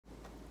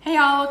Hey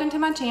y'all, welcome to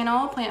my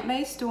channel,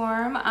 Plant-Based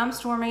Storm. I'm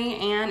Stormy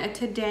and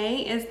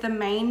today is the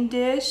main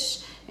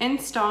dish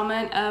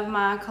installment of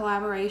my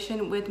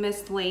collaboration with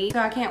Missleigh. So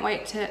I can't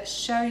wait to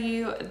show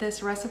you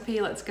this recipe.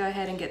 Let's go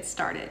ahead and get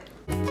started.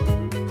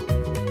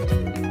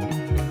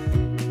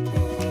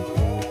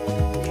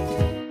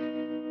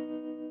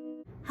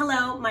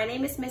 Hello, my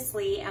name is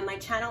Missleigh and my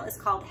channel is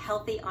called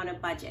Healthy on a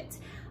Budget.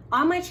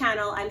 On my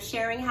channel, I'm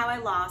sharing how I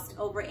lost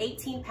over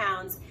 18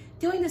 pounds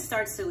doing the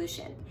starch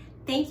solution.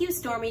 Thank you,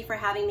 Stormy, for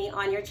having me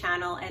on your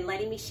channel and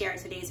letting me share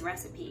today's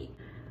recipe.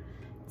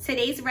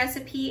 Today's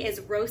recipe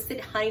is roasted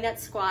honey nut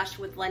squash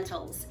with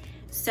lentils.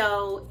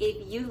 So if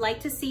you'd like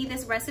to see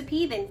this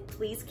recipe, then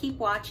please keep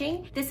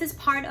watching. This is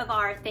part of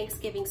our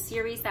Thanksgiving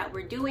series that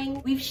we're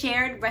doing. We've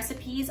shared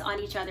recipes on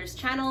each other's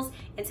channels,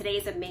 and today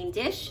is a main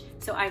dish.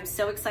 So I'm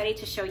so excited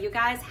to show you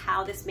guys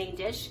how this main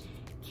dish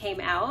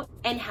came out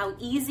and how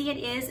easy it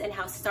is and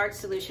how starch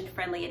solution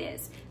friendly it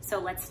is. So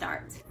let's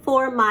start.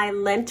 For my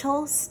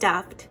lentil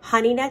stuffed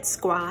honey nut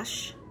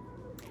squash,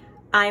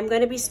 I'm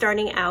going to be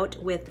starting out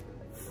with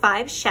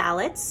 5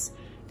 shallots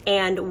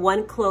and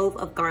 1 clove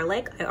of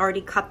garlic. I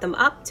already cut them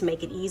up to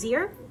make it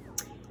easier.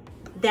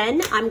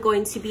 Then I'm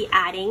going to be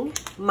adding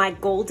my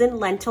golden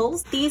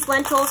lentils. These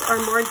lentils are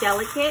more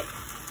delicate,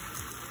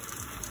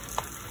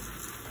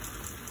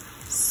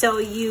 so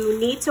you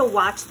need to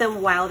watch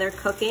them while they're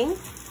cooking.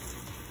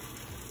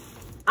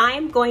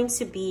 I'm going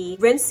to be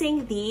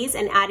rinsing these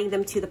and adding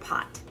them to the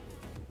pot.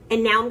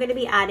 And now I'm going to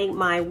be adding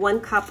my 1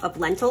 cup of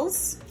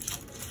lentils.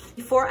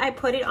 Before I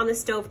put it on the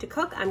stove to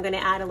cook, I'm going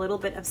to add a little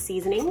bit of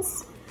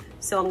seasonings.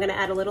 So I'm going to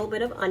add a little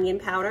bit of onion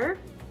powder,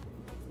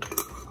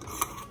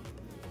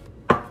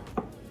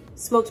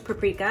 smoked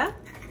paprika,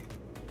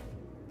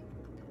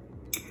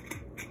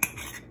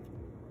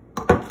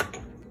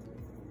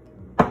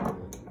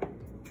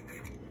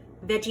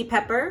 veggie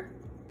pepper,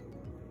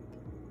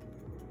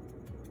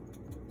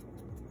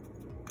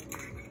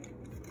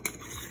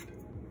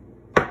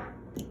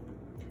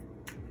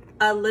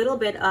 a little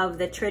bit of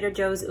the Trader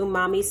Joe's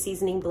Umami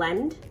seasoning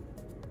blend,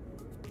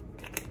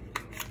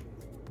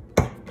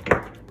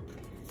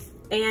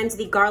 and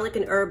the garlic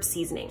and herb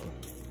seasoning.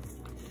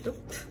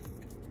 Oop.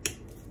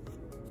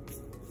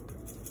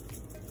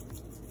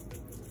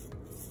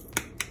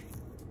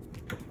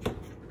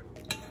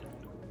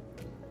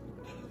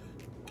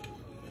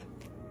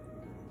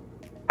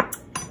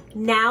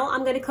 Now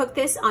I'm going to cook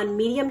this on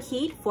medium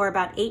heat for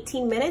about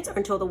 18 minutes or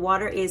until the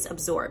water is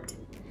absorbed.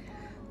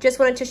 Just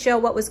wanted to show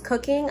what was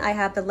cooking. I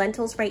have the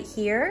lentils right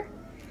here,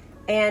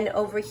 and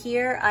over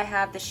here I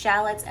have the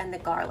shallots and the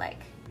garlic,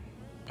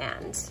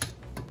 and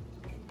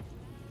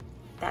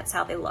that's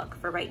how they look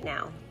for right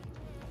now.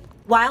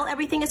 While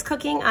everything is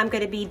cooking, I'm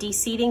going to be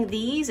de-seeding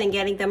these and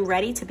getting them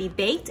ready to be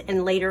baked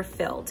and later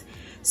filled.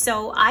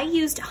 So I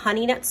used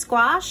honey nut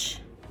squash.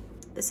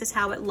 This is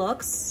how it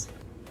looks.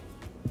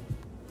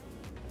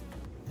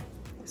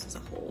 This is a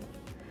hole.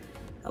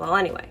 Well,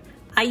 anyway,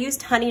 I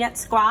used honey nut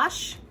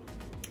squash.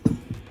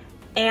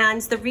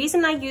 And the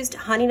reason I used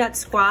honey nut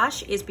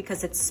squash is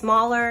because it's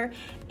smaller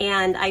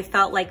and I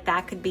felt like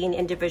that could be an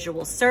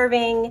individual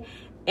serving,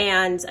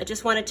 and I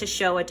just wanted to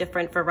show a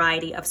different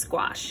variety of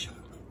squash.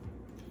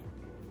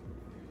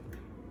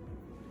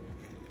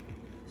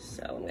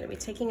 So I'm going to be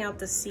taking out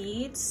the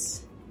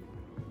seeds.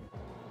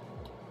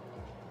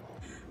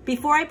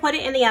 Before I put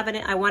it in the oven,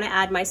 I want to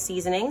add my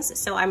seasonings.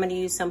 So I'm going to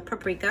use some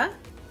paprika.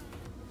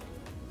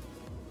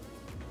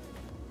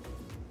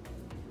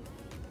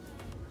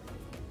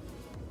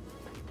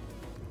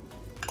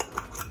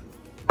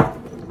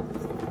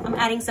 I'm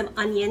adding some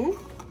onion,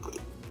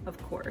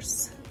 of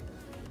course.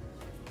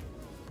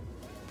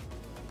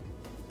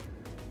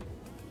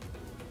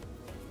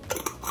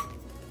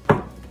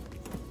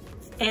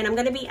 And I'm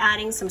going to be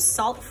adding some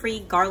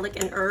salt-free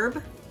garlic and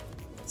herb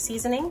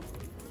seasoning.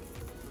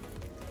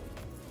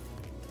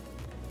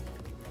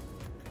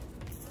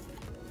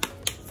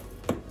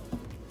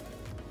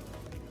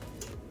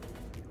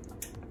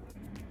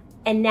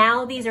 And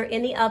now these are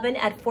in the oven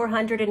at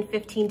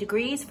 415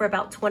 degrees for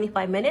about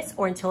 25 minutes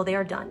or until they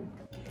are done.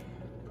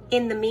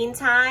 In the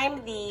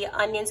meantime, the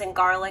onions and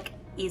garlic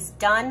is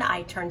done.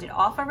 I turned it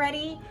off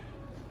already.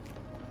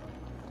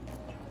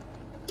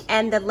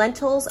 And the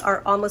lentils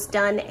are almost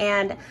done,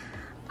 and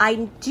I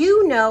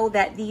do know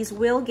that these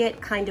will get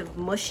kind of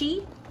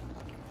mushy,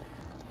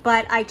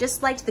 but I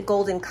just liked the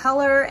golden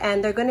color,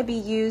 and they're going to be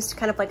used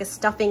kind of like a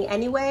stuffing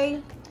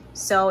anyway,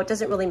 so it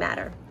doesn't really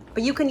matter.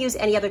 But you can use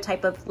any other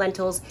type of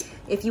lentils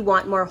if you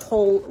want more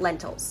whole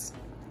lentils.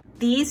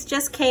 These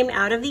just came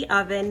out of the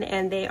oven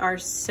and they are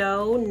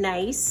so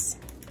nice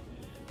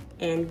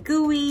and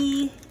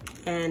gooey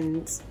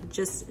and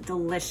just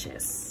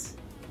delicious.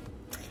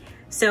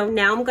 So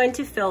now I'm going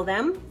to fill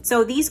them.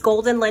 So these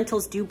golden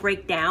lentils do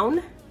break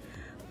down,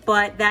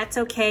 but that's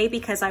okay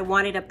because I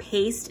wanted a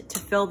paste to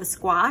fill the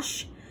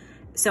squash,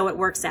 so it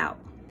works out.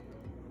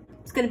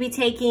 It's going to be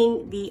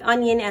taking the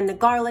onion and the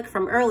garlic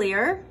from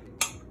earlier.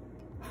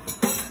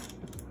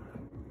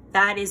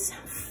 That is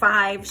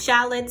 5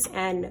 shallots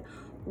and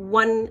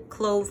 1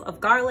 clove of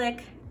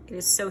garlic. It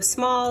is so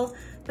small,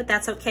 but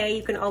that's okay.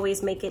 You can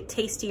always make it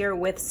tastier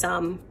with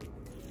some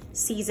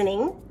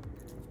seasoning.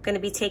 I'm gonna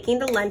be taking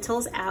the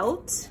lentils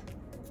out.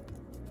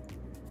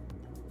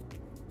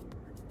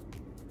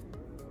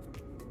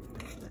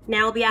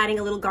 Now I'll be adding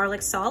a little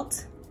garlic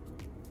salt.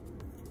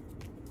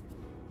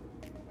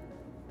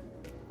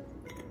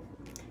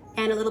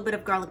 And a little bit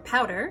of garlic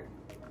powder.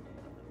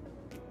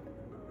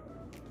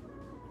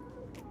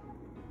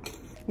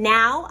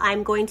 Now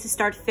I'm going to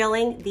start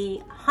filling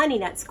the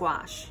Honeynut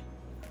squash.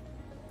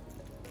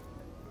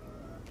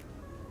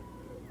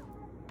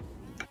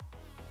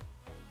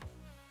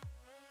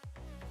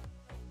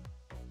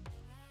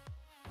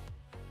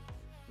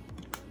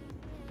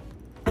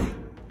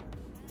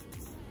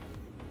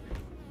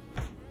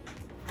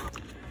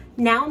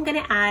 Now I'm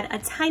gonna add a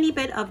tiny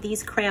bit of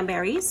these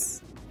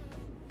cranberries.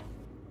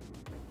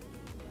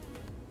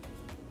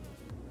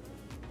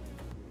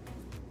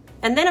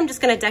 And then I'm just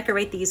gonna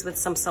decorate these with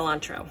some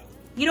cilantro.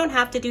 You don't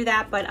have to do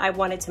that, but I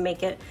wanted to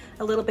make it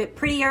a little bit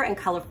prettier and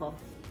colorful.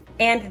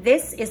 And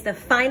this is the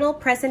final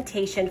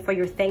presentation for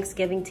your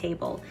Thanksgiving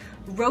table.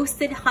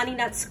 Roasted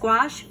Honeynut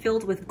squash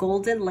filled with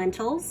golden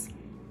lentils.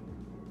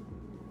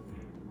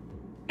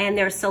 And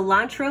there's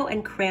cilantro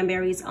and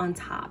cranberries on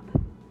top.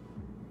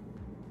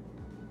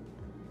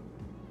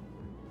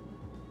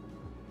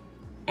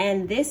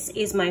 And this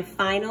is my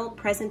final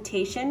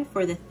presentation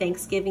for the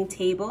Thanksgiving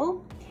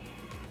table.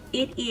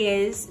 It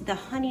is the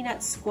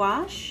Honeynut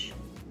squash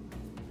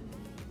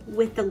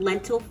with the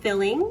lentil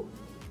filling.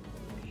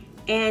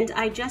 And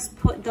I just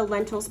put the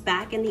lentils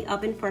back in the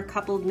oven for a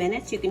couple of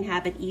minutes. You can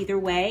have it either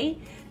way.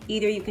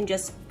 Either you can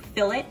just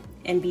fill it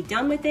and be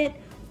done with it,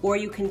 or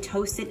you can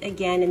toast it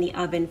again in the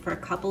oven for a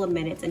couple of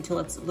minutes until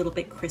it's a little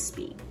bit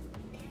crispy.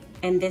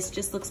 And this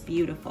just looks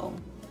beautiful.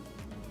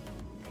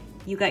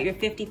 You got your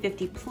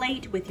 50-50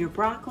 plate with your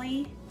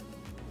broccoli,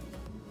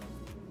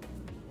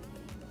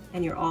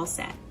 and you're all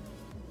set.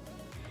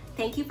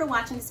 Thank you for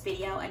watching this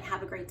video and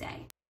have a great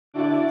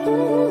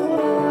day.